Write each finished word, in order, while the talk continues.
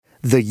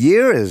The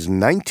year is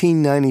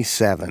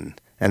 1997,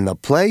 and the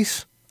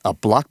place, a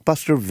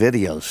Blockbuster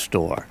video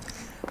store.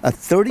 A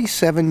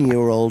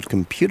 37-year-old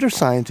computer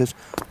scientist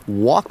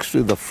walks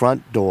through the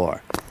front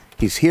door.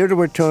 He's here to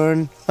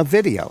return a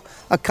video,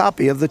 a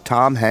copy of the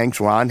Tom Hanks,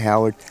 Ron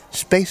Howard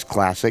space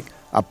classic,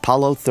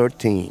 Apollo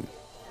 13.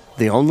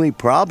 The only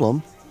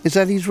problem is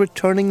that he's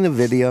returning the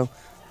video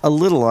a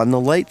little on the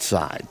late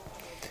side.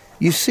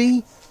 You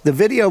see, the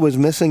video was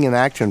missing in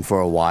action for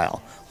a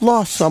while,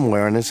 lost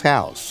somewhere in his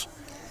house.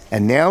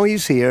 And now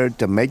he's here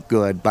to make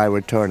good by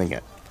returning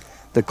it.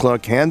 The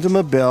clerk hands him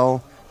a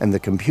bill, and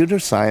the computer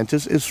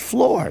scientist is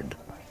floored.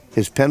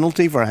 His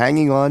penalty for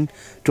hanging on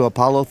to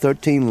Apollo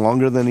 13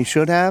 longer than he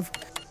should have?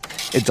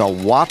 It's a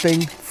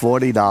whopping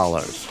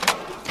 $40.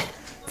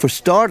 For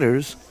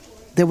starters,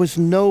 there was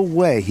no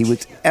way he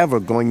was ever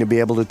going to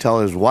be able to tell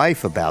his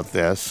wife about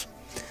this.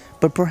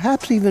 But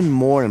perhaps even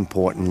more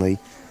importantly,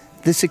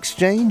 this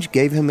exchange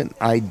gave him an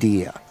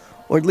idea,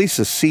 or at least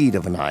a seed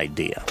of an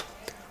idea.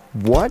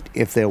 What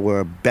if there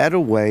were a better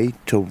way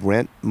to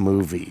rent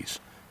movies?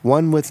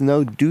 One with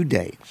no due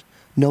dates,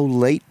 no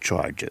late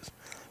charges.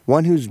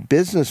 One whose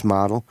business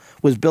model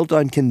was built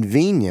on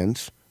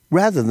convenience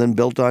rather than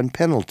built on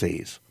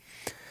penalties.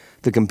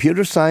 The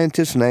computer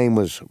scientist's name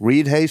was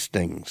Reed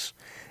Hastings,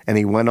 and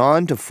he went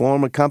on to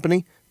form a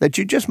company that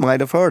you just might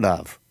have heard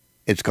of.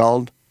 It's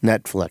called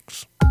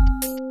Netflix.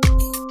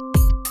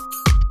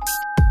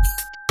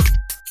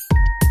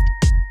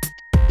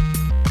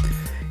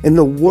 In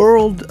the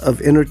world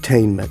of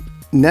entertainment,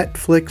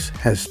 Netflix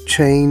has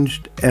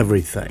changed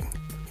everything.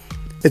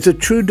 It's a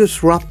true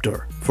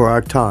disruptor for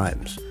our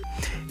times.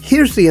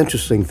 Here's the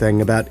interesting thing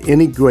about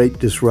any great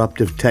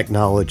disruptive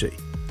technology.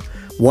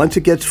 Once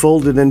it gets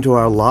folded into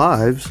our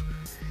lives,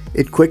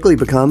 it quickly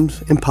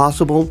becomes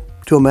impossible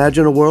to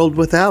imagine a world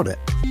without it.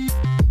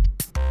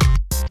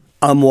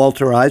 I'm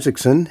Walter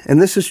Isaacson,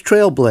 and this is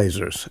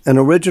Trailblazers, an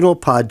original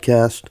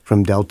podcast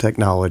from Dell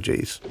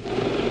Technologies.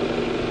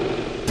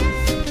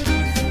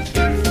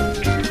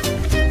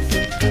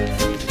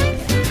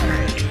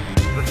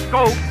 The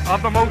scope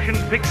of the motion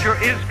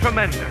picture is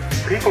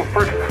tremendous. People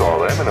first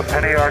saw them in a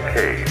penny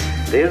arcade.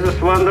 There's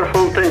this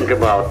wonderful thing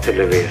about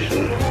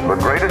television. The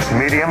greatest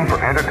medium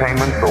for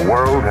entertainment the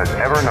world has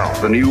ever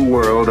known. The new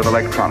world of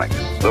electronics.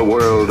 The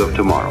world of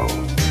tomorrow.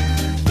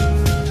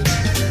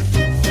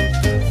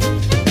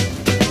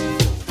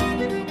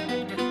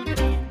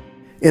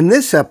 In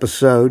this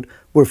episode,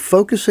 we're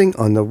focusing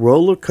on the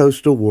roller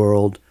coaster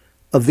world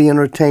of the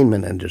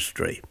entertainment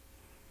industry.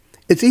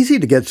 It's easy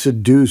to get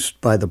seduced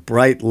by the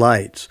bright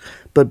lights,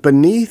 but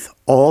beneath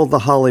all the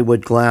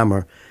Hollywood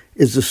glamour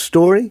is the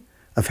story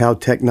of how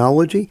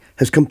technology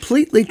has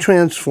completely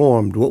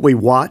transformed what we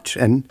watch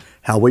and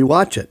how we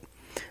watch it.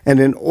 And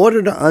in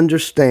order to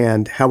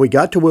understand how we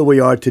got to where we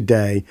are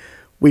today,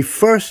 we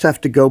first have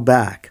to go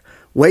back,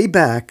 way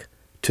back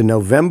to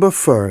November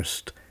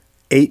 1st,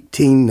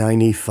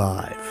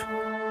 1895.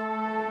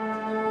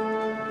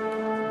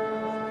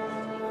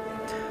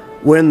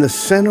 We're in the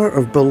center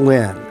of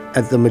Berlin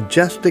at the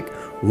majestic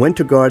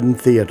Winter Garden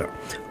Theater.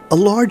 A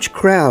large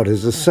crowd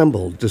has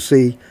assembled to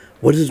see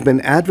what has been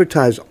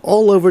advertised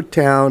all over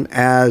town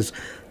as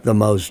the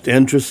most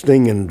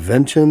interesting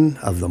invention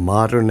of the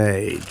modern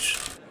age.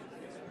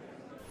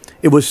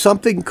 It was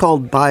something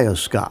called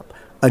Bioscope,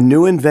 a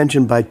new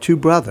invention by two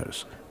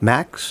brothers,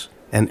 Max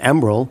and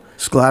Emeril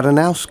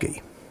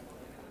Skladanowsky.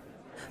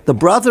 The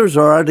brothers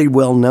are already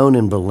well known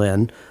in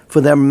Berlin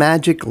for their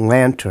magic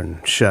lantern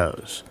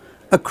shows,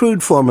 a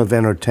crude form of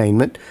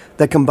entertainment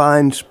that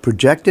combines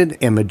projected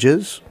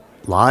images,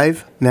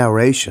 live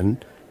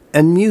narration,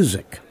 and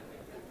music.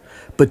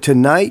 But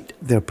tonight,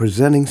 they're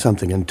presenting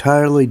something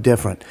entirely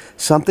different,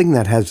 something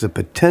that has the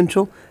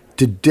potential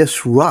to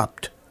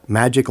disrupt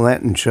magic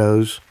lantern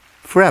shows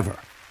forever.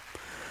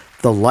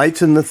 The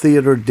lights in the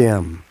theater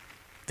dim.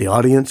 The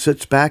audience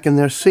sits back in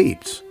their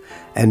seats.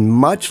 And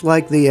much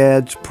like the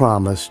ads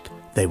promised,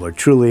 they were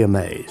truly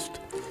amazed.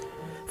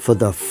 For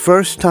the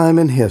first time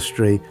in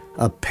history,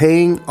 a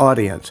paying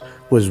audience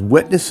was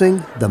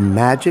witnessing the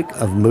magic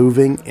of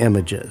moving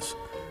images.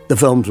 The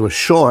films were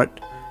short,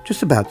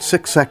 just about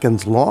 6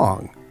 seconds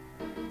long,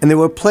 and they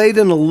were played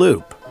in a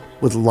loop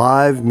with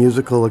live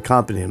musical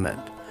accompaniment.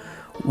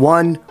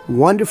 One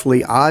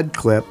wonderfully odd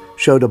clip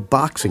showed a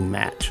boxing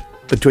match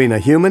between a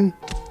human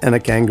and a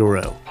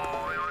kangaroo.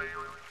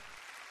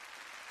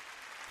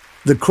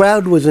 The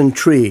crowd was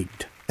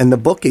intrigued, and the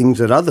bookings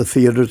at other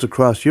theaters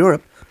across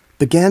Europe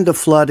began to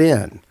flood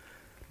in.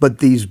 But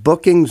these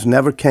bookings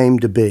never came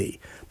to be,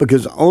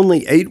 because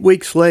only 8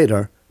 weeks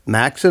later,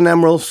 Max and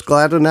Emeril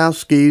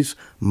Skladanowsky's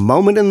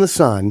Moment in the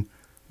Sun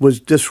was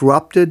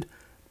disrupted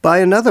by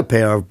another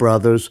pair of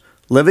brothers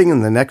living in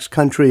the next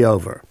country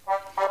over.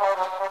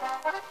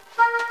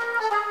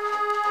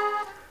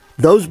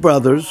 Those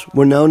brothers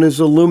were known as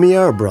the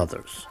Lumiere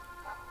brothers,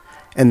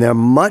 and their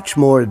much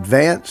more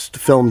advanced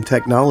film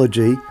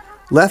technology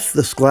left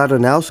the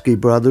Skladanowsky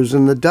brothers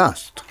in the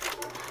dust.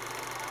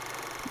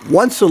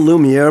 Once the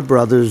Lumiere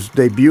brothers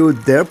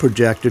debuted their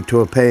projector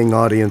to a paying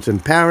audience in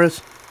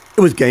Paris,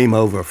 it was game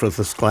over for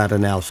the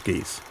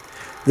Skladanowskys.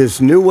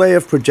 This new way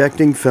of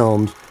projecting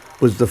films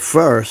was the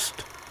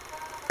first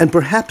and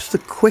perhaps the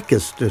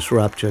quickest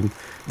disruption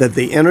that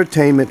the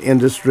entertainment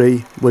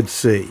industry would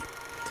see.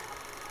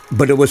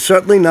 But it was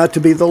certainly not to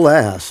be the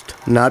last,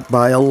 not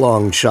by a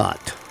long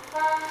shot.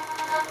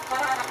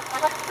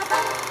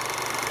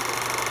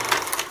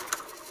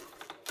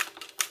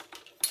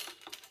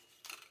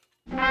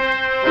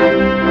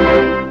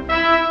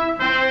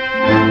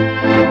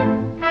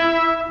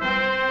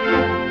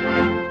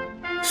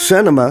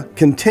 Cinema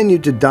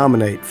continued to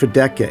dominate for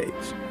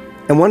decades,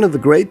 and one of the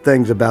great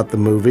things about the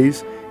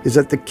movies is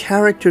that the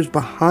characters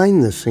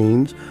behind the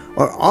scenes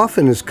are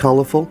often as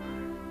colorful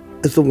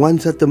as the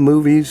ones that the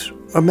movies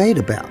are made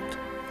about.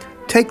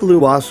 Take Lew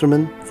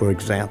Wasserman, for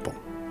example,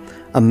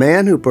 a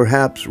man who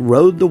perhaps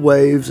rode the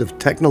waves of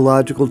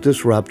technological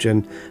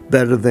disruption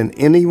better than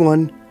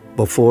anyone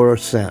before or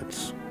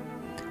since.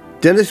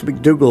 Dennis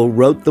McDougal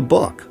wrote the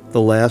book,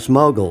 The Last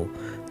Mogul,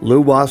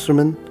 Lew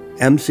Wasserman,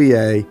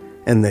 MCA,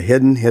 and the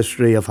Hidden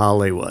History of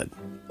Hollywood.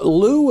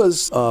 Lew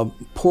was a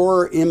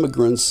poor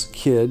immigrant's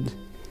kid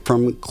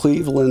from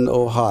Cleveland,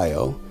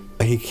 Ohio.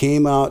 He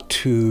came out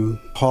to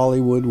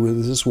Hollywood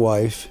with his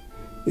wife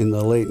in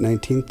the late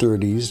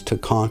 1930s to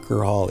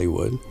conquer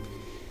Hollywood.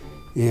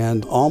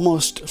 And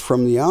almost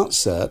from the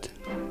outset,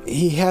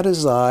 he had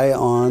his eye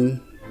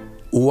on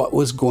what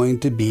was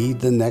going to be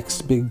the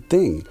next big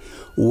thing,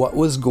 what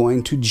was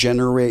going to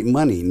generate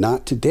money,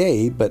 not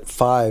today, but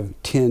 5,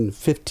 10,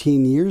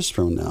 15 years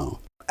from now.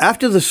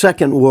 After the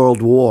Second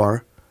World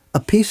War, a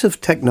piece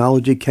of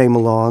technology came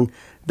along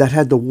that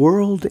had the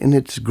world in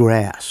its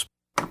grasp.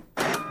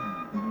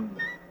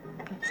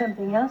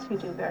 Something else you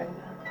do very well.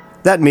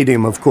 That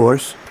medium, of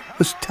course,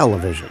 was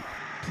television.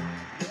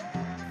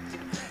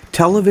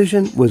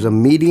 Television was a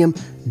medium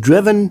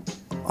driven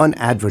on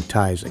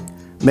advertising,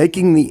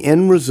 making the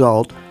end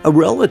result a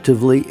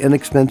relatively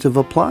inexpensive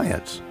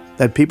appliance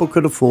that people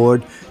could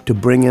afford to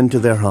bring into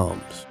their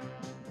homes.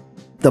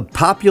 The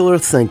popular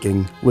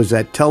thinking was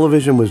that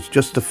television was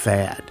just a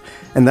fad,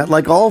 and that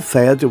like all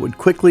fads, it would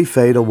quickly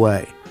fade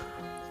away.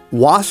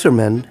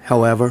 Wasserman,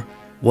 however,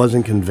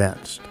 wasn't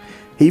convinced.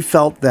 He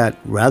felt that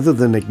rather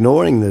than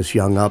ignoring this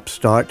young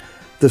upstart,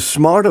 the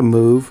smarter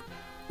move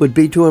would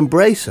be to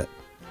embrace it.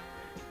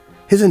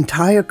 His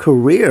entire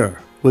career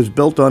was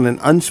built on an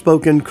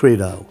unspoken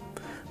credo.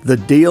 The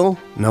deal,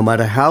 no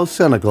matter how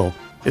cynical,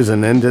 is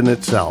an end in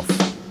itself.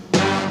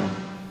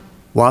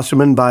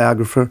 Wasserman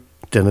biographer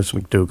Dennis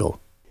McDougal.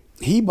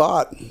 He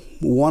bought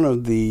one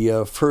of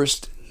the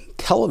first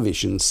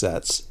television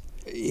sets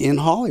in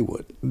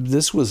Hollywood.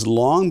 This was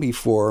long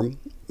before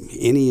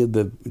any of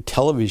the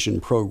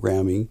television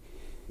programming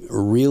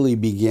really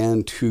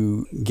began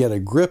to get a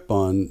grip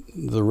on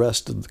the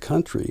rest of the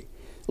country.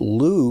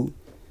 Lew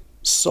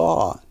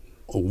saw,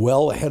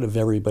 well ahead of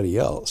everybody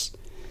else,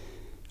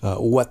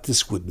 what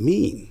this would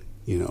mean,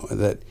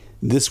 that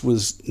this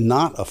was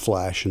not a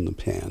flash in the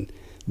pan,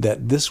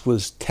 that this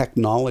was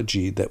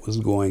technology that was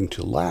going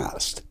to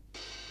last.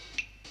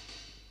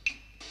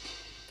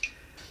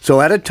 So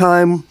at a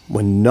time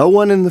when no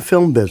one in the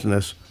film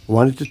business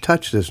wanted to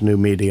touch this new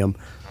medium,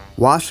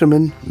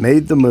 Wasserman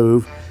made the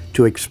move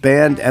to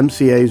expand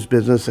MCA's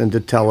business into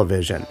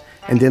television,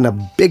 and in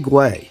a big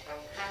way.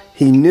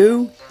 He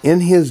knew in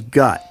his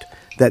gut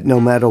that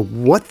no matter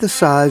what the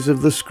size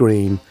of the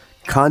screen,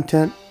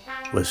 content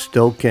was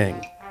still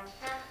king.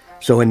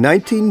 So in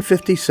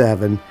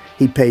 1957,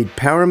 he paid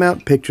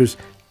Paramount Pictures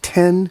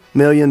 $10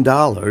 million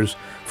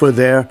for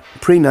their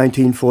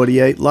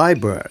pre-1948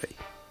 library.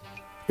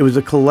 It was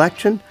a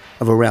collection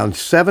of around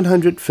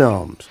 700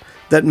 films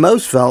that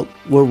most felt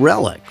were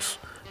relics,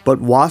 but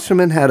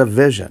Wasserman had a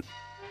vision.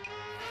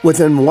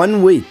 Within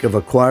 1 week of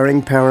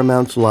acquiring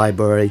Paramount's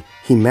library,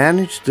 he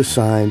managed to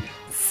sign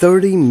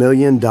 $30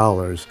 million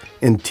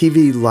in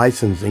TV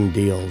licensing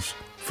deals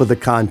for the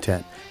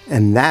content,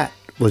 and that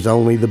was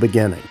only the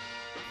beginning.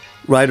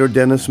 Writer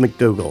Dennis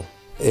McDougal.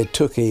 It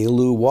took a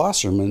Lew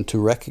Wasserman to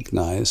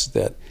recognize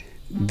that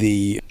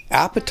the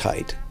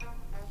appetite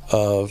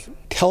of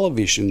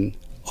television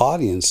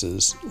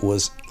audiences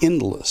was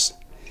endless,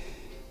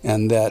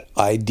 and that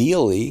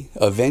ideally,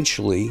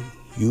 eventually,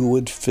 you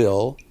would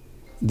fill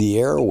the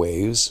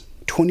airwaves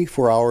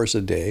 24 hours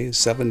a day,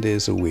 7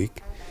 days a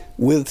week,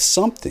 with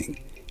something.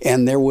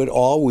 And there would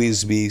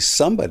always be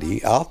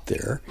somebody out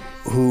there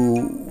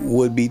who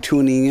would be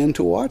tuning in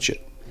to watch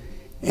it.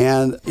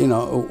 And,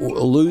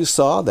 Lew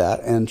saw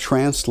that and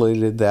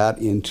translated that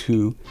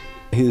into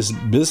his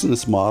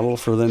business model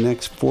for the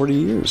next 40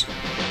 years.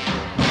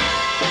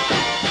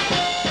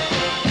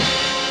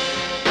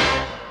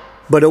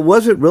 But it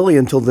wasn't really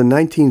until the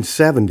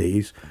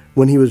 1970s,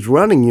 when he was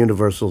running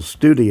Universal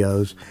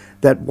Studios,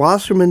 that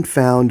Wasserman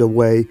found a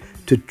way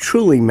to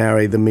truly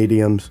marry the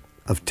mediums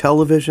of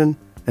television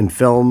and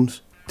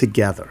films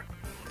together.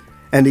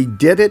 And he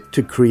did it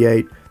to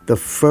create the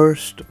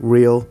first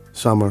real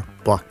summer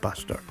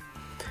blockbuster.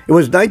 It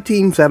was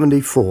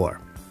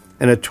 1974,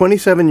 and a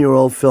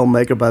 27-year-old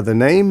filmmaker by the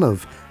name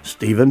of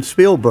Steven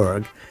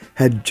Spielberg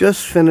had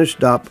just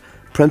finished up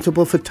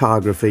principal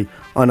photography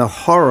on a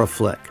horror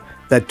flick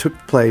that took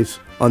place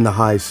on the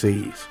high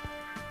seas.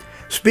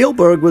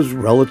 Spielberg was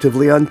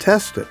relatively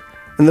untested,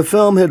 and the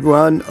film had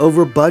run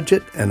over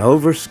budget and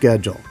over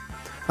schedule.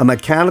 A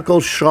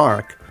mechanical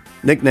shark,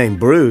 nicknamed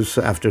Bruce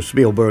after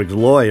Spielberg's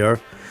lawyer,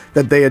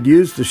 that they had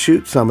used to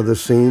shoot some of the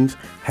scenes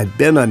had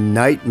been a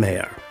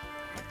nightmare.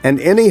 And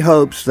any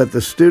hopes that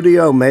the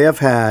studio may have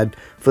had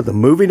for the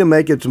movie to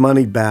make its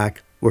money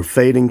back were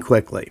fading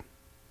quickly.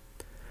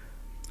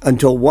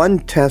 Until one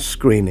test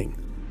screening.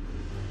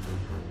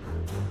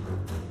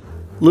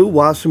 Lew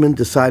Wasserman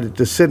decided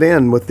to sit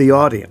in with the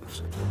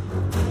audience.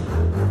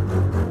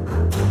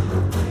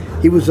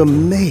 He was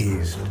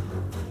amazed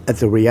at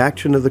the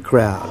reaction of the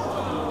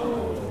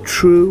crowd.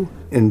 True,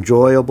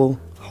 enjoyable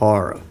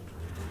horror.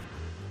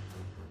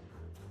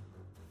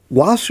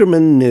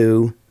 Wasserman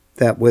knew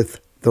that with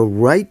the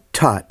right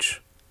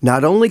touch,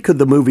 not only could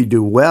the movie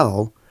do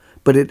well,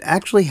 but it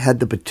actually had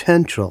the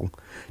potential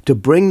to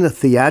bring the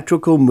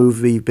theatrical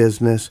movie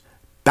business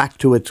back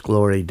to its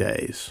glory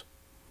days.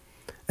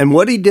 And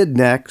what he did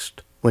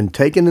next, when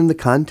taken in the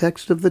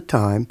context of the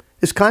time,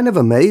 is kind of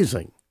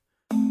amazing.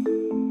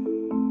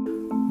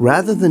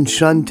 Rather than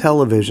shun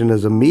television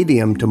as a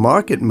medium to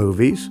market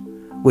movies,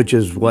 which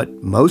is what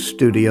most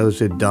studios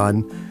had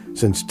done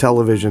since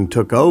television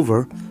took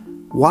over,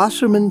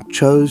 Wasserman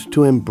chose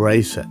to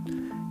embrace it.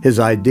 His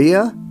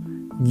idea?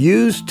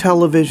 Use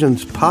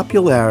television's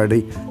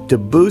popularity to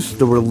boost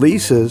the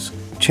release's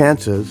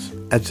chances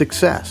at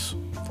success.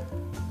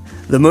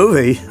 The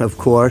movie, of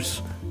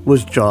course,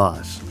 was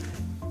Jaws,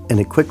 and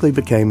it quickly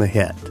became a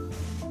hit.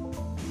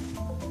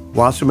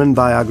 Wasserman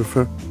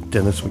biographer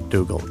Dennis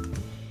McDougal.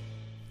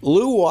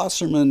 Lew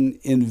Wasserman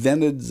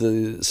invented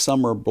the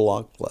summer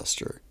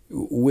blockbuster.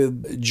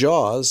 With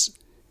Jaws,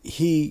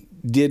 he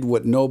did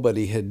what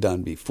nobody had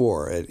done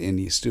before at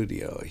any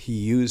studio. He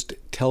used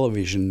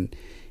television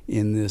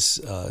in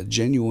this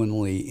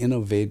genuinely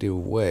innovative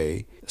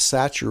way,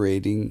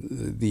 saturating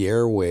the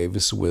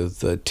airwaves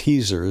with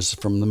teasers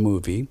from the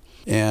movie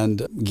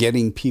and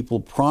getting people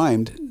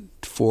primed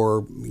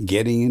for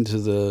getting into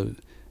the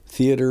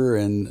theater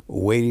and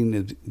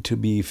waiting to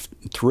be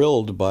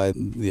thrilled by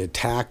the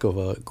attack of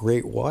a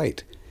great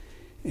white.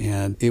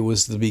 And it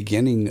was the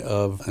beginning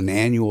of an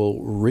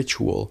annual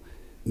ritual.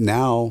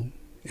 Now,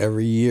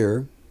 every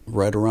year,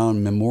 right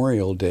around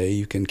Memorial Day,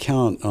 you can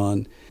count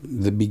on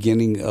the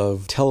beginning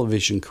of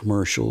television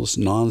commercials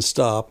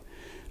nonstop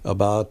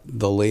about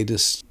the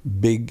latest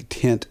big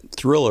tent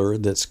thriller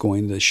that's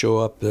going to show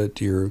up at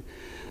your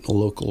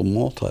local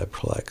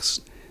multiplex.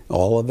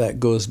 All of that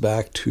goes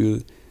back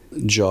to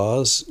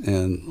Jaws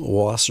and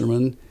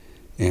Wasserman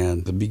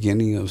and the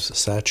beginning of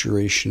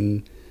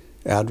saturation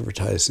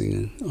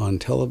advertising on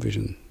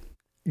television.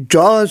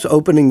 Jaws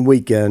opening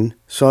weekend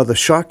saw the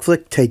shark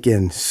flick take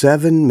in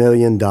 $7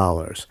 million,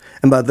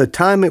 and by the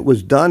time it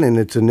was done in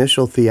its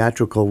initial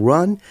theatrical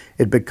run,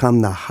 it became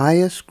the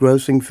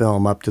highest-grossing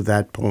film up to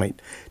that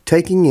point,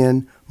 taking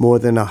in more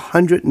than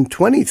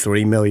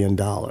 $123 million.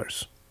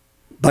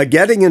 By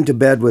getting into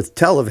bed with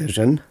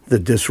television, the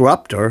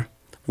disruptor,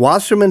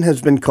 Wasserman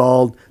has been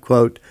called,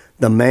 quote,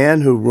 the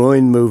man who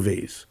ruined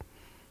movies.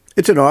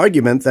 It's an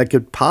argument that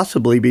could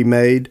possibly be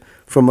made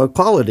from a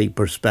quality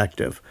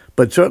perspective,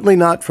 but certainly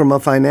not from a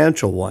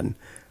financial one.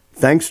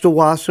 Thanks to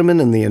Wasserman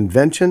and the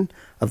invention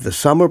of the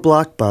summer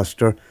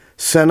blockbuster,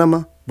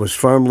 cinema was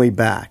firmly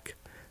back.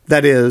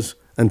 That is,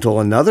 until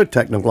another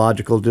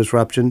technological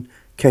disruption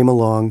came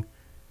along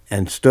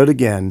and stood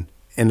again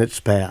in its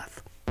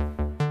path.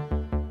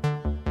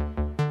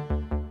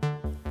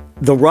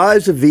 The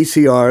rise of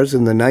VCRs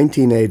in the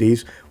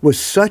 1980s was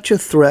such a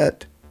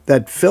threat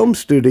that film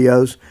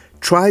studios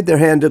tried their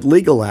hand at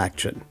legal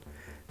action.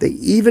 They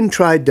even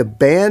tried to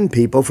ban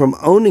people from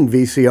owning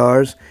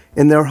VCRs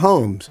in their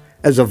homes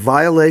as a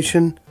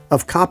violation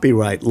of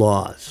copyright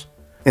laws.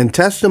 In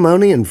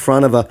testimony in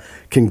front of a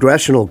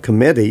congressional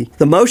committee,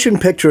 the Motion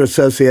Picture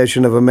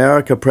Association of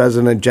America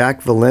president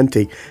Jack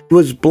Valenti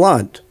was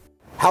blunt.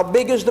 How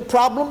big is the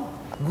problem?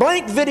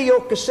 Blank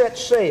video cassette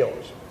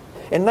sales.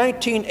 In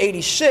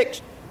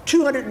 1986,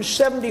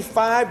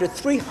 275 to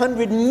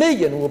 300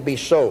 million will be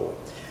sold.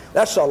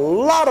 That's a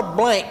lot of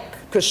blank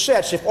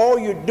cassettes if all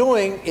you're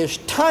doing is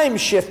time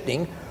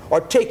shifting or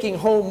taking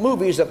home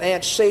movies of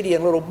Aunt Sadie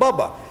and Little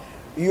Bubba.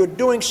 You're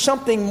doing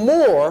something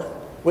more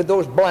with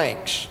those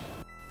blanks.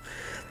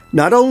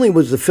 Not only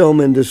was the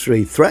film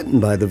industry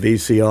threatened by the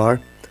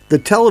VCR, the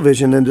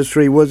television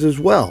industry was as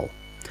well.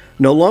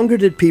 No longer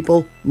did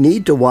people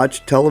need to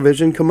watch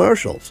television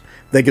commercials.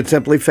 They could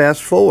simply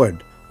fast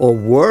forward, or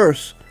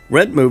worse,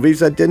 rent movies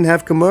that didn't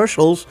have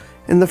commercials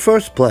in the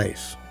first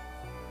place.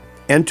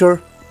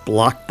 Enter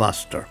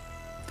Blockbuster.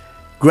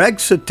 Greg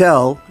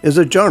Sittel is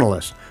a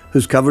journalist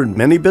who's covered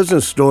many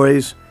business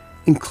stories,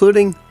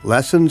 including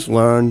lessons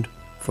learned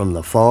from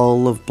the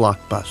fall of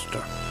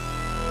Blockbuster.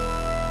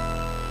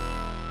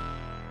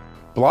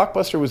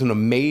 Blockbuster was an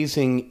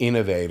amazing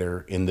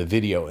innovator in the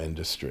video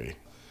industry.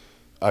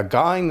 A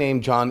guy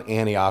named John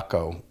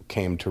Aniaco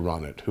came to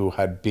run it, who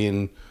had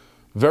been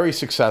very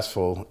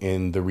successful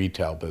in the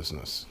retail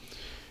business.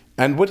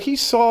 And what he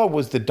saw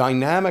was the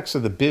dynamics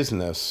of the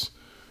business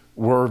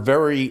were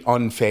very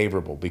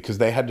unfavorable because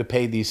they had to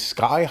pay these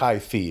sky-high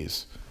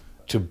fees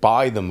to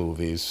buy the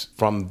movies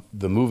from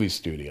the movie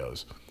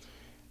studios.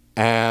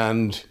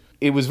 And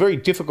it was very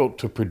difficult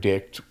to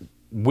predict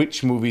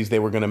which movies they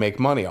were going to make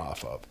money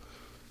off of.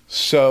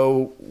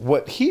 So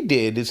what he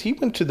did is he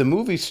went to the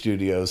movie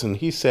studios and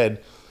he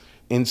said,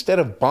 instead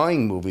of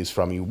buying movies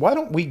from you, why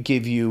don't we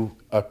give you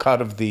a cut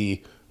of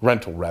the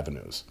rental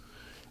revenues?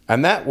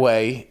 And that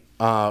way,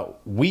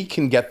 we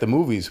can get the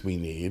movies we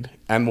need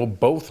and we'll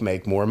both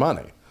make more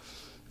money.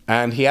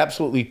 And he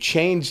absolutely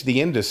changed the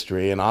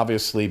industry, and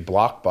obviously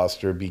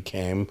Blockbuster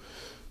became,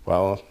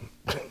 well,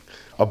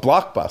 a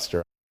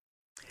blockbuster.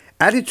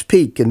 At its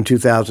peak in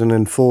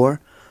 2004,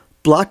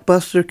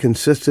 Blockbuster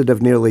consisted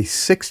of nearly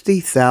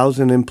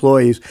 60,000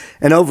 employees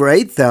and over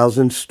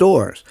 8,000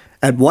 stores.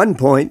 At one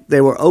point,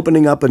 they were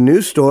opening up a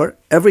new store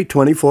every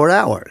 24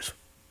 hours.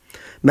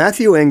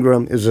 Matthew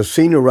Ingram is a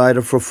senior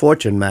writer for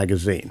Fortune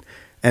magazine,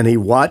 and he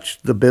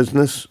watched the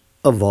business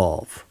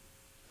evolve.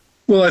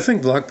 Well, I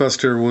think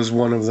Blockbuster was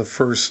one of the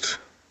first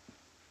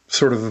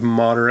sort of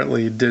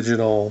moderately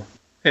digital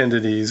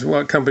entities,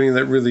 a company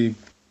that really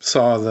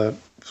saw the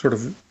sort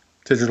of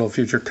digital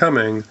future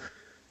coming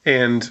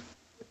and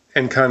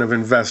kind of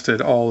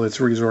invested all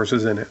its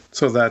resources in it.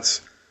 So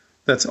that's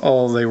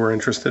all they were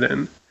interested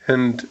in.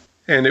 And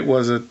it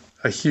was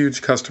a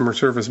huge customer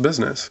service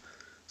business.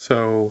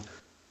 So,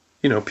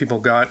 people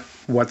got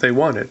what they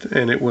wanted,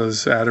 and it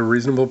was at a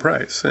reasonable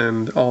price,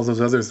 and all those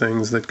other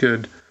things that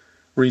good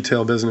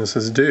retail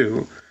businesses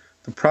do.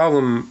 The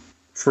problem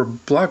for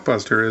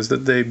Blockbuster is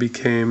that they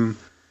became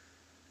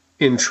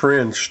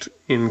entrenched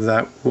in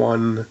that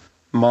one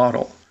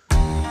model.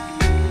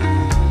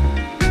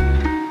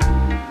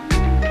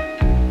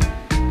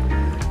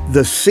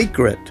 The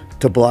secret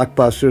to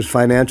Blockbuster's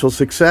financial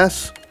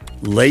success?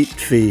 Late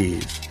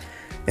fees.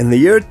 In the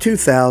year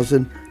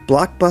 2000,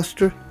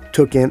 Blockbuster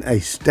took in a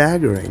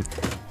staggering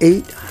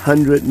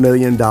 $800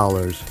 million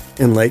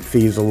in late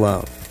fees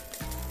alone.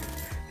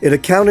 It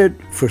accounted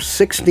for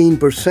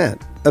 16%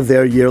 of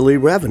their yearly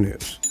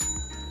revenues.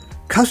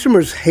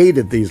 Customers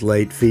hated these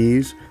late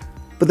fees,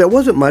 but there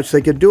wasn't much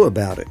they could do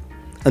about it.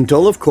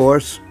 Until, of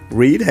course,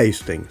 Reed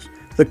Hastings,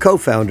 the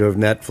co-founder of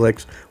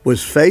Netflix,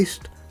 was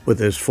faced with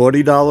his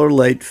 $40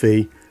 late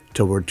fee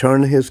to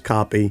return his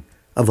copy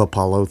of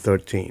Apollo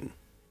 13.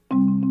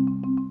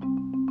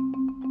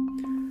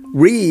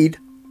 Reed,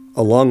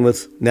 along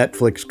with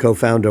Netflix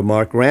co-founder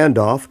Mark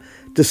Randolph,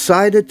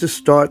 decided to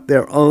start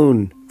their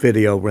own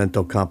video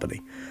rental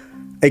company,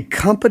 a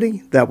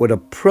company that would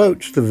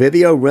approach the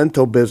video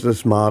rental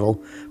business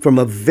model from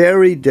a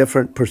very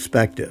different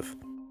perspective.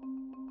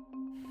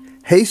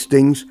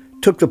 Hastings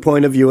took the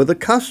point of view of the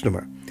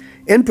customer.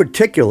 In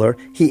particular,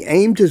 he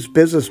aimed his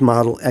business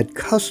model at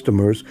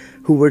customers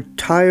who were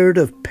tired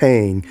of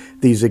paying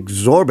these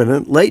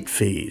exorbitant late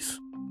fees.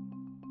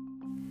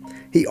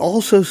 He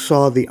also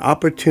saw the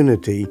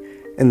opportunity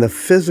in the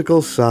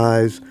physical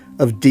size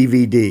of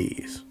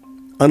DVDs.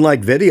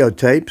 Unlike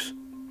videotapes,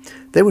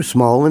 they were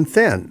small and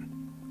thin.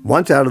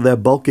 Once out of their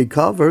bulky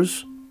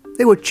covers,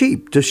 they were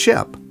cheap to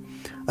ship.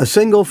 A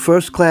single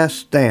first-class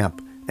stamp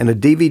and a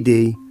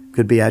DVD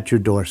could be at your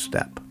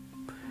doorstep.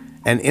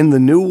 And in the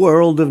new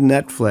world of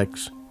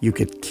Netflix, you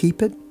could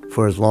keep it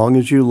for as long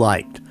as you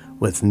liked,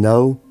 with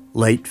no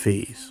late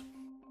fees.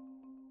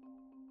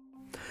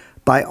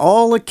 By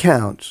all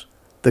accounts,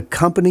 the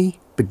company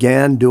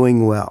began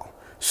doing well.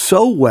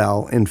 So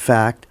well, in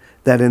fact,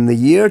 that in the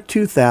year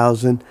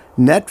 2000,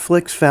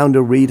 Netflix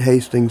founder Reed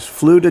Hastings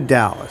flew to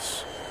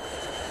Dallas.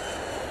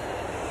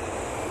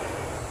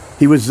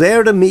 He was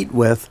there to meet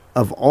with,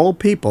 of all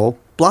people,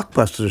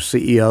 Blockbuster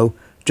CEO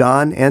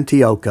John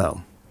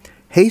Antioco.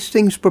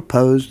 Hastings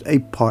proposed a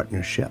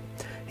partnership.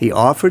 He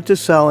offered to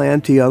sell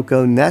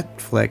Antioco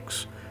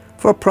Netflix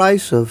for a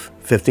price of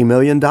 $50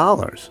 million.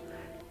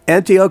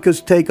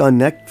 Antioco's take on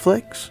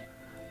Netflix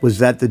was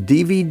that the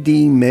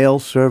DVD mail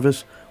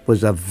service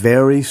was a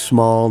very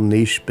small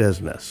niche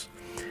business.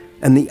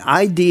 And the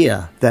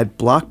idea that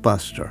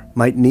Blockbuster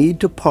might need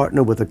to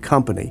partner with a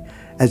company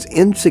as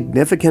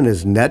insignificant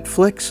as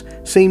Netflix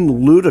seemed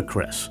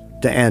ludicrous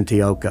to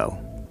Antioco.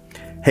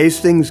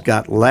 Hastings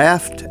got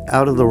laughed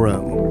out of the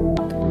room.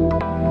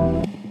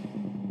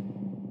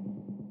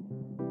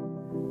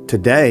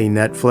 Today,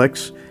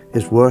 Netflix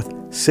is worth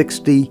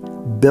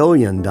 $60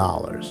 billion.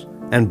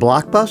 And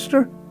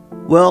Blockbuster?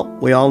 Well,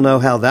 we all know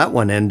how that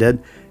one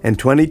ended. In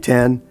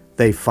 2010,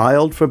 they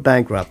filed for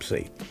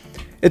bankruptcy.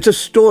 It's a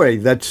story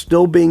that's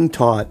still being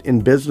taught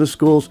in business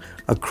schools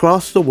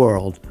across the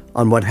world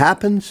on what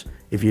happens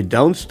if you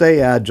don't stay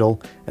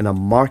agile in a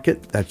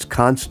market that's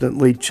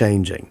constantly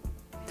changing.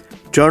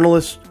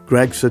 Journalist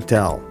Greg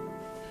Sittel.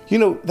 You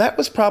know, that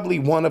was probably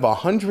one of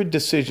 100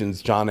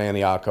 decisions John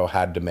Antioco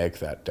had to make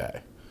that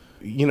day.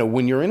 You know,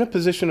 when you're in a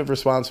position of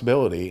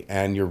responsibility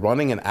and you're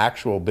running an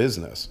actual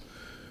business,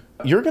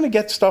 you're going to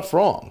get stuff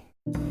wrong.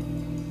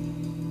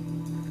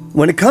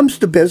 When it comes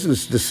to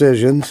business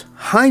decisions,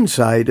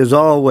 hindsight is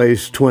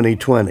always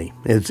 20/20.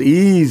 It's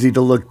easy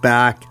to look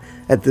back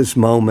at this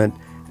moment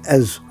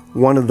as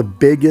one of the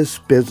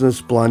biggest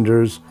business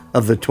blunders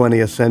of the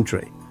 20th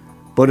century.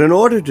 But in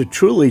order to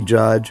truly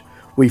judge,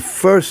 we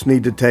first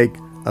need to take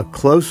a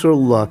closer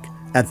look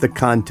at the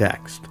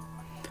context.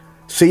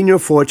 Senior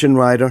Fortune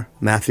writer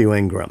Matthew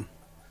Ingram.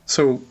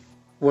 So,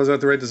 was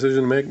that the right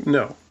decision to make?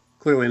 No,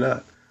 clearly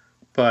not.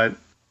 But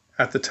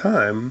at the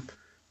time,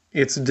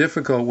 it's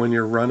difficult when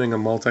you're running a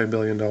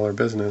multi-billion-dollar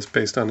business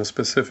based on a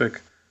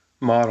specific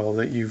model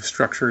that you've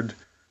structured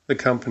the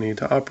company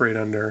to operate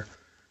under,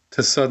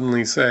 to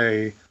suddenly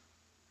say,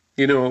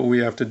 you know, what we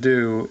have to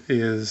do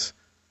is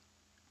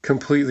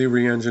completely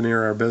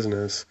re-engineer our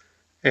business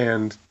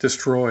and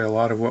destroy a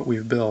lot of what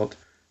we've built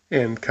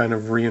and kind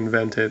of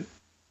reinvent it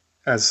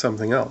as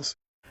something else.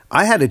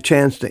 I had a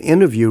chance to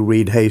interview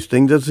Reed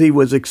Hastings as he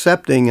was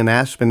accepting an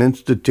Aspen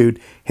Institute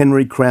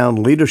Henry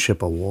Crown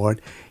Leadership Award.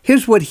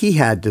 Here's what he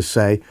had to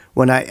say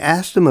when I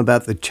asked him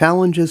about the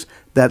challenges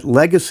that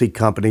legacy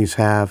companies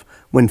have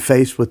when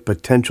faced with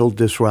potential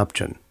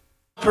disruption.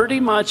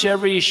 Pretty much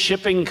every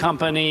shipping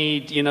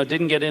company,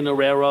 didn't get into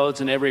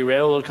railroads, and every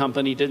railroad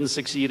company didn't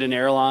succeed in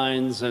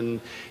airlines.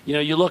 And,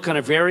 you look on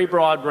a very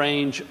broad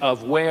range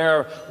of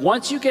where,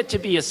 once you get to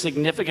be a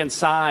significant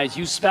size,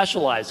 you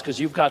specialize because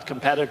you've got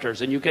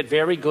competitors and you get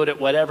very good at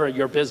whatever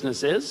your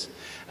business is.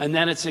 And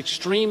then it's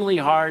extremely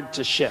hard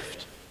to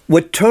shift.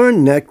 What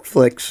turned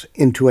Netflix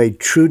into a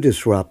true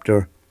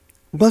disruptor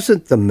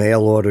wasn't the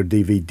mail-order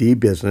DVD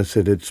business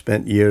it had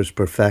spent years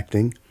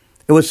perfecting.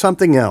 It was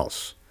something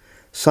else.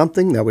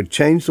 Something that would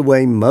change the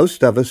way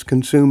most of us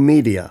consume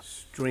media.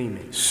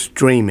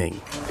 Streaming.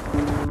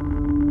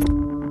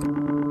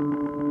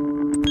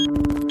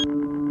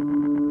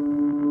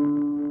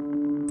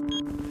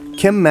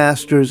 Kim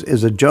Masters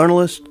is a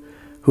journalist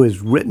who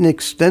has written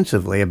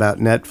extensively about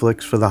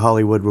Netflix for The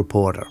Hollywood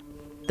Reporter.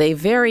 They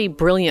very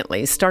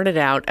brilliantly started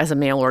out as a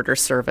mail-order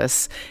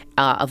service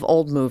of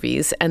old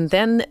movies, and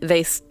then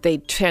they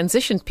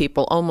transitioned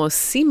people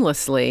almost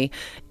seamlessly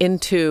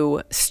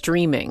into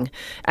streaming.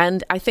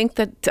 And I think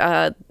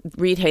that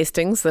Reed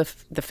Hastings, the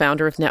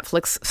founder of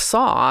Netflix,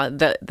 saw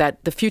that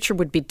the future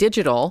would be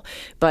digital,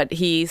 but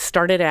he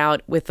started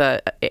out with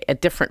a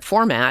different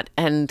format,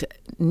 and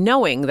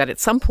knowing that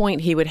at some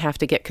point he would have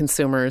to get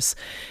consumers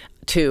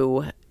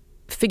to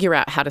figure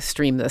out how to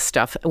stream this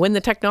stuff when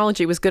the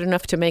technology was good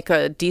enough to make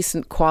a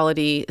decent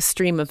quality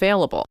stream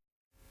available.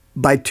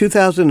 By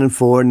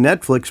 2004,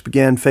 Netflix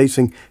began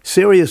facing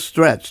serious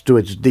threats to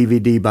its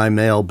DVD by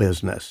mail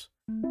business.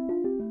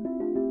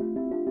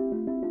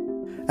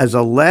 As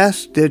a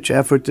last-ditch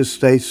effort to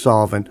stay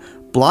solvent,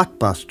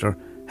 Blockbuster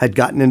had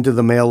gotten into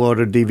the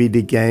mail-order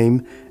DVD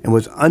game and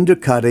was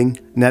undercutting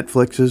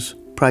Netflix's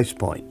price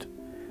point.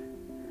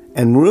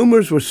 And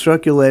rumors were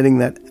circulating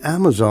that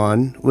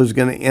Amazon was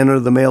going to enter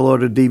the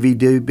mail-order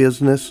DVD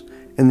business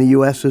in the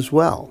U.S. as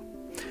well.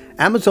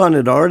 Amazon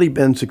had already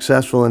been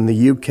successful in the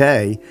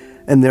U.K.,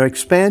 and their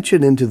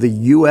expansion into the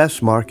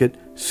U.S. market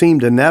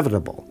seemed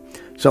inevitable.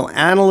 So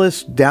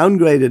analysts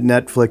downgraded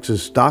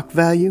Netflix's stock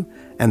value,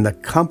 and the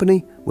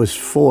company was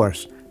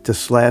forced to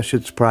slash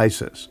its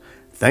prices.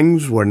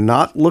 Things were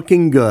not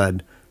looking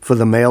good for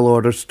the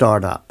mail-order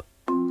startup.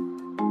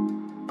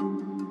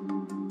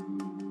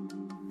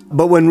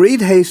 But when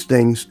Reed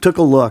Hastings took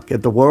a look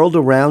at the world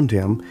around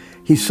him,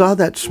 he saw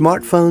that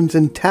smartphones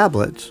and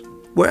tablets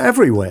were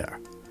everywhere.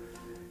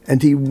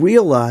 And he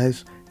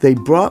realized they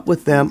brought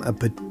with them a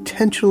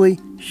potentially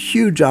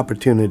huge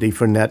opportunity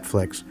for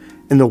Netflix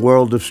in the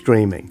world of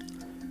streaming.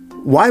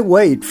 Why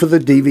wait for the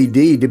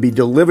DVD to be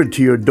delivered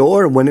to your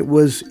door when it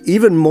was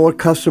even more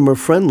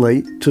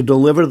customer-friendly to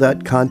deliver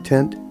that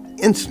content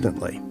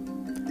instantly?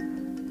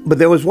 But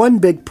there was one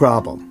big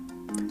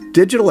problem: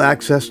 digital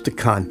access to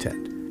content.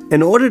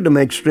 In order to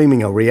make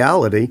streaming a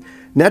reality,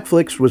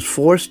 Netflix was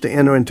forced to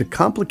enter into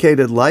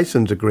complicated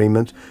license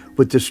agreements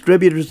with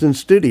distributors and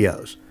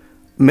studios,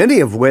 many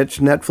of which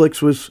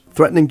Netflix was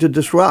threatening to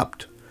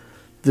disrupt.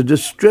 The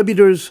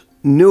distributors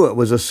knew it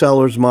was a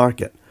seller's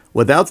market.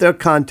 Without their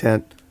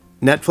content,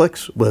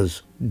 Netflix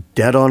was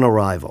dead on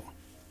arrival.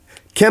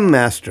 Kim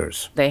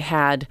Masters. They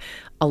had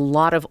a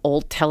lot of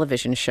old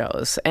television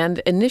shows. And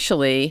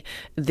initially,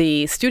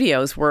 the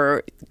studios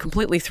were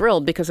completely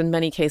thrilled because in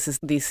many cases,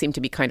 these seemed to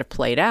be kind of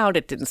played out.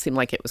 It didn't seem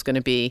like it was going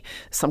to be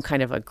some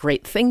kind of a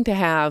great thing to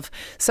have.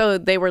 So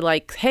they were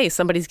like, hey,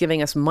 somebody's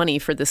giving us money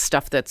for this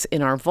stuff that's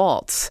in our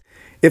vaults.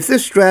 If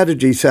this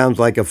strategy sounds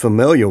like a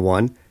familiar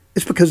one,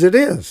 it's because it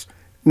is.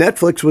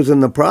 Netflix was in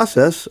the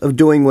process of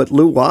doing what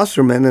Lew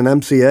Wasserman and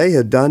MCA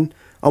had done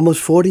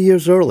almost 40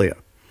 years earlier.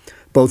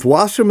 Both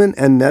Wasserman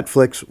and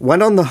Netflix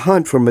went on the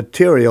hunt for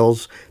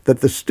materials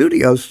that the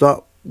studios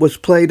thought was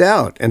played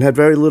out and had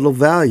very little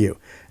value,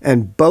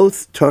 and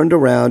both turned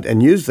around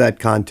and used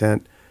that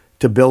content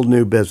to build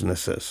new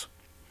businesses.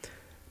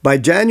 By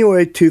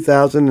January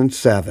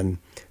 2007,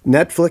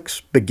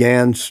 Netflix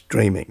began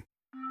streaming.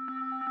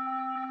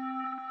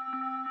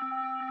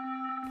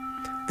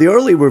 The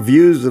early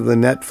reviews of the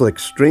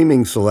Netflix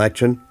streaming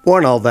selection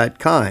weren't all that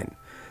kind.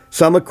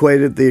 Some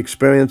equated the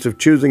experience of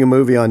choosing a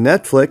movie on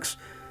Netflix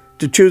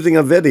to choosing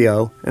a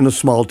video in a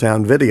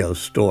small-town video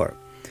store.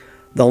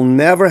 They'll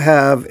never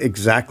have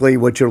exactly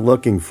what you're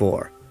looking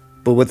for,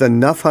 but with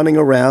enough hunting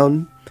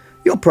around,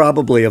 you'll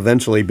probably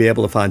eventually be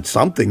able to find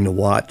something to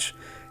watch,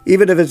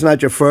 even if it's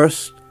not your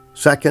first,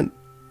 second,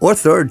 or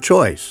third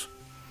choice.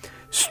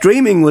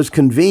 Streaming was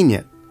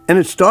convenient, and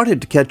it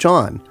started to catch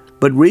on,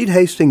 but Reed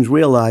Hastings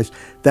realized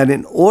that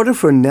in order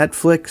for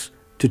Netflix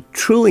to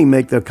truly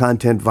make their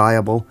content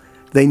viable,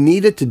 they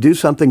needed to do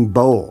something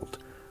bold.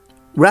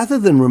 Rather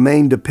than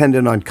remain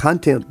dependent on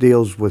content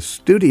deals with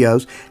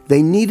studios,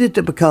 they needed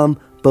to become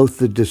both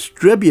the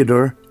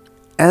distributor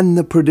and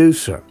the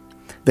producer.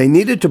 They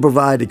needed to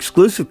provide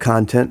exclusive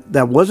content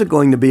that wasn't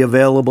going to be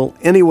available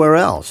anywhere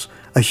else,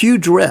 a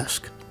huge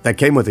risk that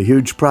came with a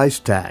huge price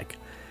tag.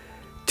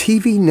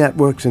 TV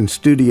networks and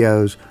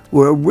studios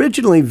were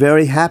originally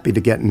very happy to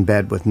get in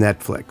bed with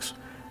Netflix,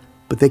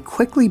 but they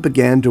quickly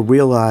began to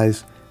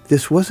realize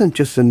this wasn't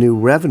just a new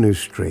revenue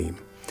stream.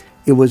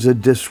 It was a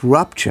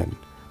disruption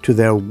to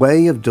their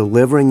way of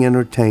delivering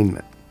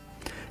entertainment.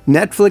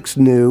 Netflix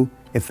knew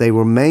if they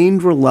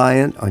remained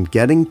reliant on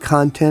getting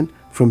content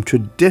from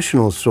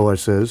traditional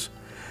sources,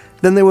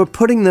 then they were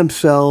putting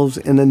themselves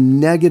in a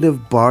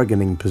negative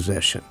bargaining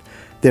position.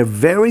 Their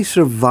very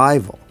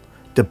survival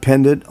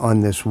depended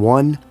on this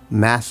one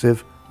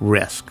massive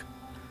risk.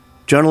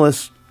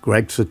 Journalist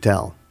Greg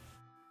Suttel.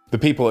 The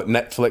people at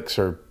Netflix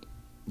are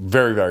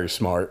very, very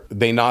smart.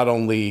 They not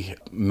only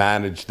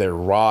manage their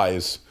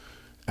rise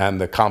and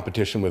the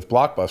competition with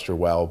Blockbuster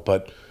well,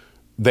 but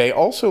they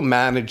also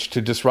managed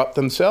to disrupt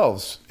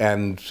themselves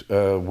and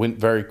went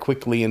very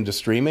quickly into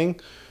streaming.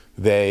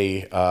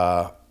 They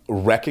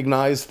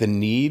recognized the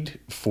need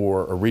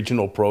for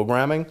original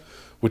programming,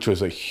 which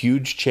was a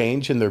huge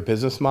change in their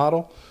business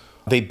model.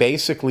 They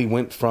basically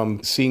went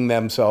from seeing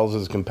themselves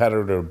as a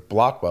competitor to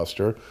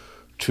Blockbuster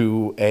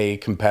to a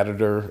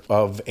competitor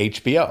of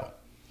HBO.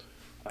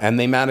 And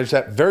they managed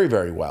that very,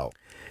 very well.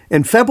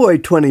 In February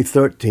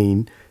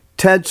 2013,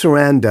 Ted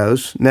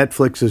Sarandos,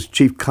 Netflix's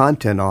chief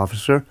content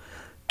officer,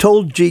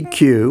 told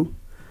GQ,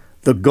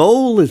 "The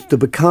goal is to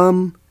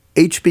become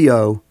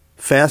HBO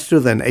faster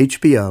than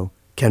HBO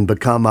can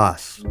become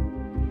us."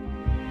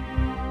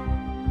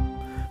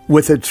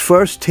 With its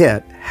first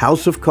hit,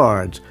 House of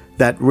Cards,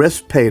 that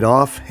risk paid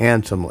off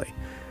handsomely.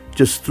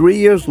 Just 3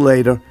 years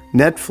later,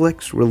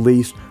 Netflix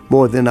released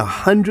more than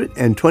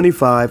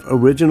 125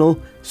 original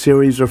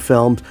series or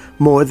films,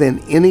 more than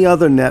any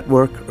other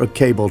network or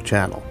cable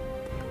channel.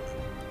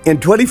 In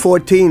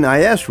 2014,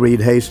 I asked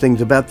Reed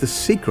Hastings about the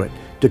secret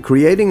to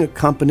creating a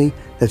company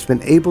that's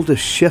been able to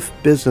shift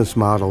business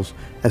models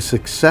as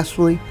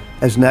successfully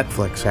as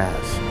Netflix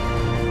has.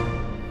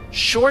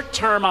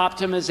 Short-term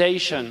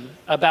optimization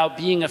about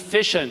being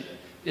efficient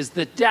is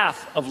the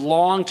death of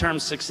long-term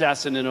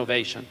success and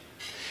innovation.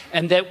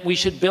 And that we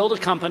should build a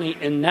company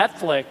in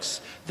Netflix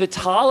that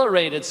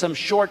tolerated some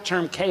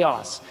short-term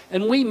chaos.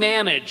 And we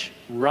manage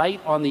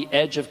right on the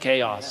edge of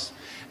chaos.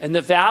 And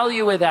the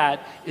value of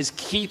that is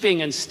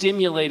keeping and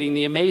stimulating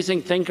the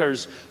amazing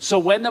thinkers. So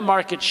when the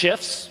market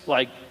shifts,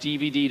 like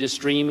DVD to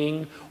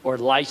streaming or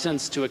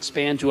license to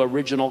expand to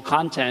original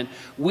content,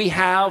 we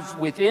have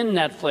within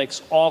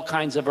Netflix all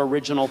kinds of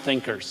original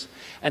thinkers.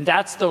 And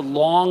that's the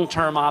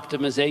long-term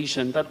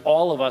optimization that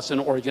all of us in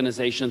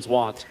organizations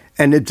want.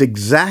 And it's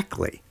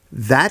exactly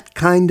that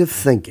kind of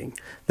thinking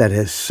that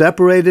has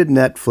separated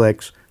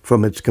Netflix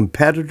from its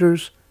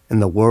competitors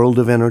in the world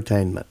of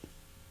entertainment.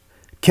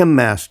 Kim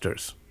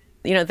Masters.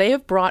 You know, they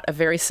have brought a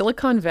very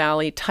Silicon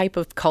Valley type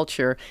of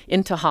culture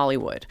into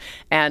Hollywood,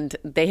 and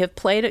they have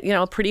played,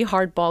 a pretty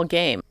hardball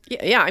game.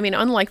 Yeah, I mean,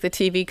 unlike the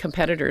TV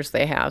competitors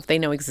they have, they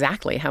know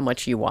exactly how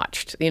much you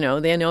watched. They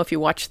know if you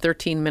watched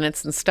 13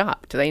 minutes and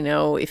stopped. They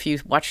know if you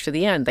watched to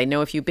the end. They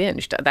know if you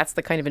binged. That's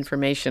the kind of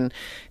information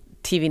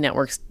TV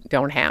networks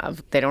don't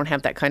have. They don't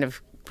have that kind of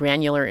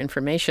granular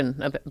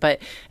information. But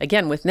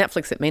again, with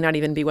Netflix, it may not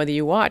even be whether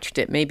you watched.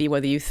 It may be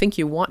whether you think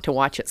you want to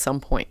watch at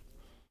some point.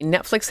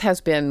 Netflix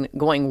has been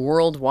going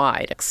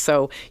worldwide,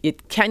 so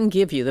it can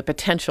give you the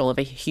potential of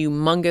a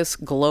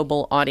humongous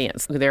global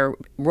audience. They're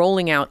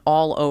rolling out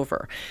all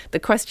over. The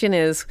question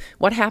is,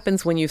 what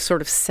happens when you've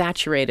sort of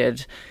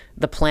saturated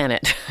the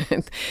planet?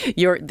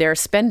 They're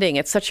spending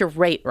at such a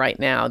rate right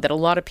now that a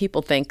lot of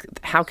people think,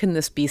 how can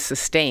this be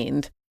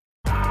sustained?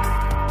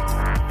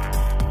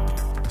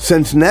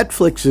 Since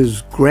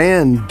Netflix's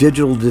grand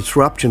digital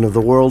disruption of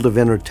the world of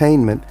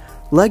entertainment,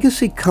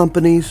 legacy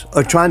companies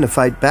are trying to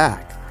fight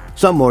back.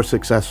 Some more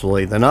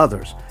successfully than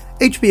others.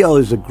 HBO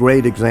is a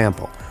great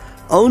example.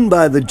 Owned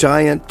by the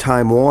giant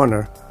Time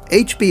Warner,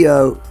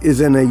 HBO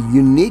is in a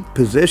unique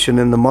position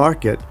in the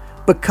market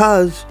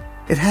because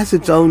it has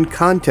its own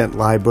content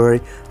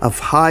library of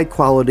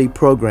high-quality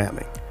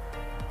programming.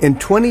 In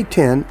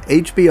 2010,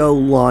 HBO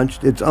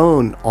launched its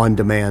own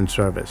on-demand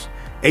service,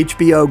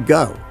 HBO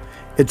Go.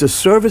 It's a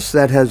service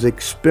that has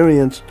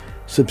experienced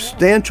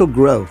substantial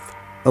growth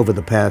over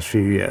the past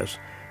few years.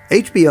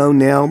 HBO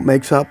now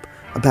makes up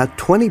about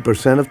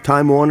 20% of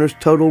Time Warner's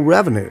total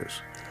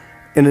revenues.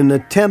 In an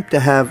attempt to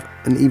have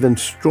an even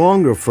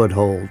stronger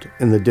foothold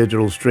in the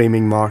digital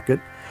streaming market,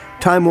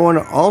 Time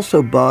Warner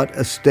also bought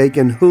a stake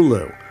in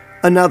Hulu,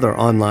 another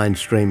online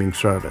streaming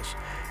service.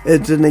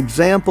 It's an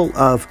example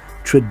of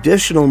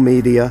traditional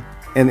media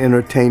and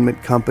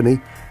entertainment company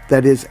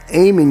that is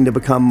aiming to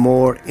become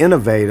more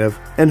innovative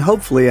and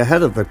hopefully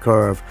ahead of the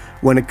curve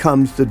when it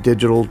comes to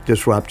digital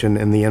disruption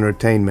in the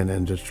entertainment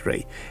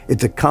industry.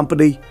 It's a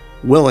company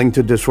willing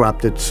to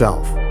disrupt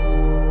itself.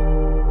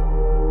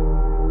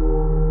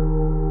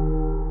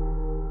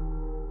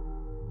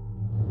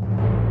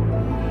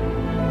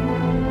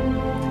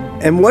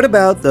 And what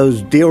about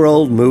those dear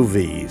old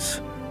movies?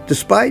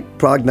 Despite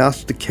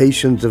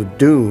prognostications of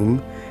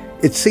doom,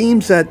 it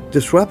seems that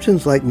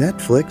disruptions like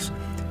Netflix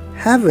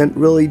haven't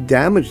really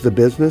damaged the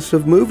business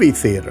of movie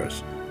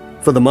theaters.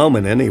 For the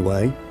moment,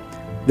 anyway.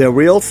 Their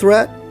real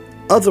threat?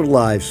 Other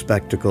live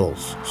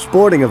spectacles,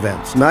 sporting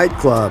events,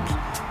 nightclubs,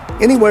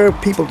 anywhere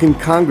people can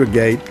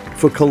congregate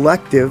for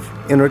collective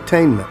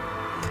entertainment.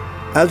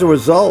 As a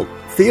result,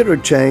 theater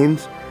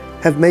chains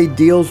have made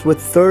deals with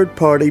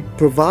third-party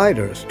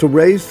providers to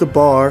raise the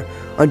bar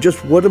on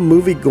just what a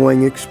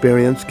movie-going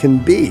experience can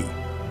be.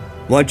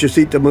 Want your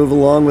seat to move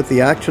along with the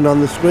action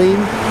on the screen?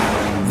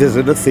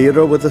 Visit a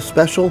theater with a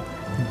special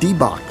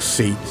D-Box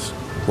seats.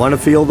 Want to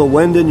feel the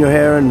wind in your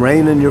hair and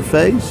rain in your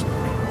face?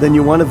 Then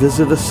you want to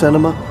visit a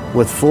cinema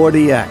with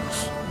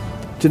 4DX.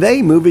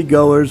 Today,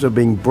 moviegoers are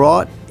being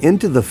brought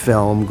into the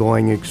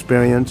film-going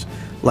experience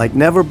like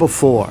never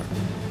before.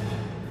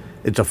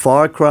 It's a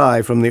far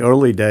cry from the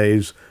early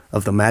days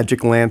of the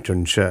Magic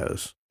Lantern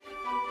shows.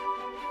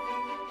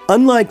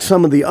 Unlike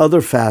some of the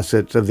other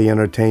facets of the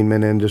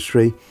entertainment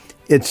industry,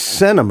 it's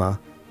cinema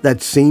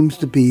that seems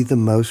to be the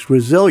most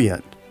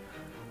resilient.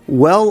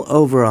 Well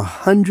over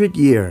 100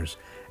 years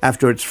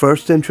after its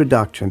first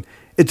introduction,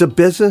 it's a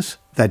business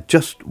that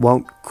just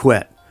won't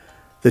quit.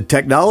 The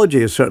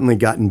technology has certainly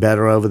gotten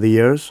better over the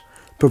years,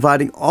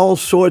 providing all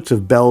sorts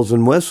of bells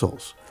and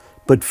whistles.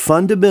 But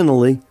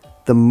fundamentally,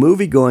 the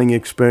movie-going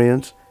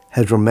experience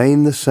has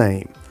remained the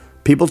same.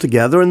 People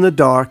together in the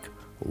dark,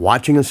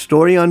 watching a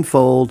story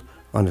unfold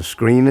on a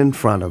screen in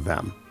front of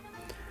them.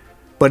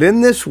 But in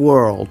this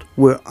world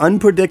where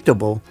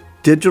unpredictable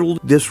digital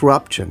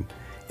disruption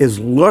is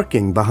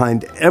lurking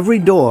behind every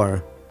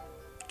door,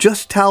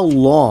 just how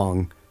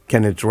long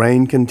can its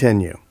reign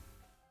continue?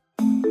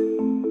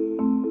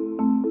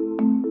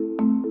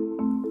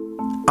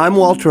 I'm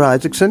Walter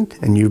Isaacson,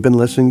 and you've been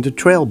listening to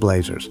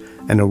Trailblazers,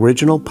 an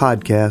original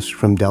podcast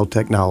from Dell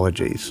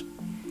Technologies.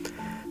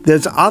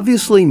 There's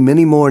obviously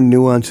many more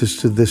nuances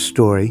to this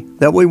story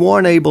that we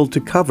weren't able to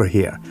cover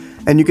here,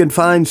 and you can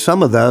find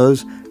some of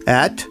those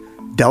at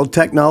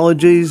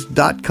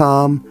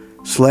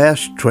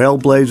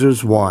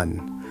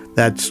delltechnologies.com/trailblazers1.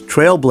 That's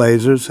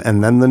Trailblazers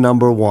and then the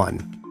number 1.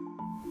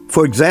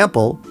 For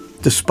example,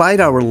 despite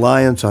our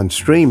reliance on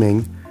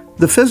streaming,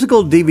 the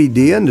physical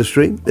DVD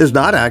industry is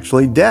not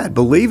actually dead.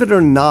 Believe it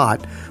or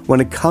not, when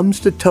it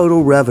comes to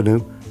total revenue,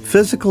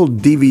 physical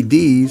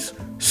DVDs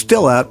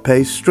still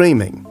outpace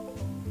streaming.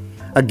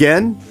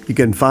 Again, you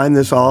can find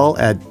this all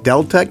at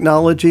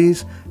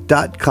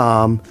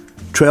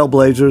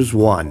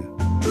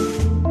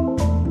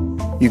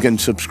delltechnologies.com/trailblazers1. You can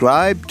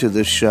subscribe to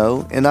this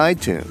show in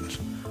iTunes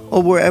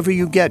or wherever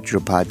you get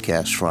your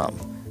podcasts from.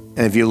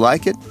 And if you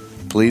like it,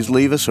 please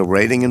leave us a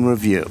rating and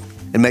review.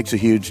 It makes a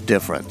huge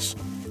difference.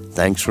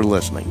 Thanks for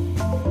listening.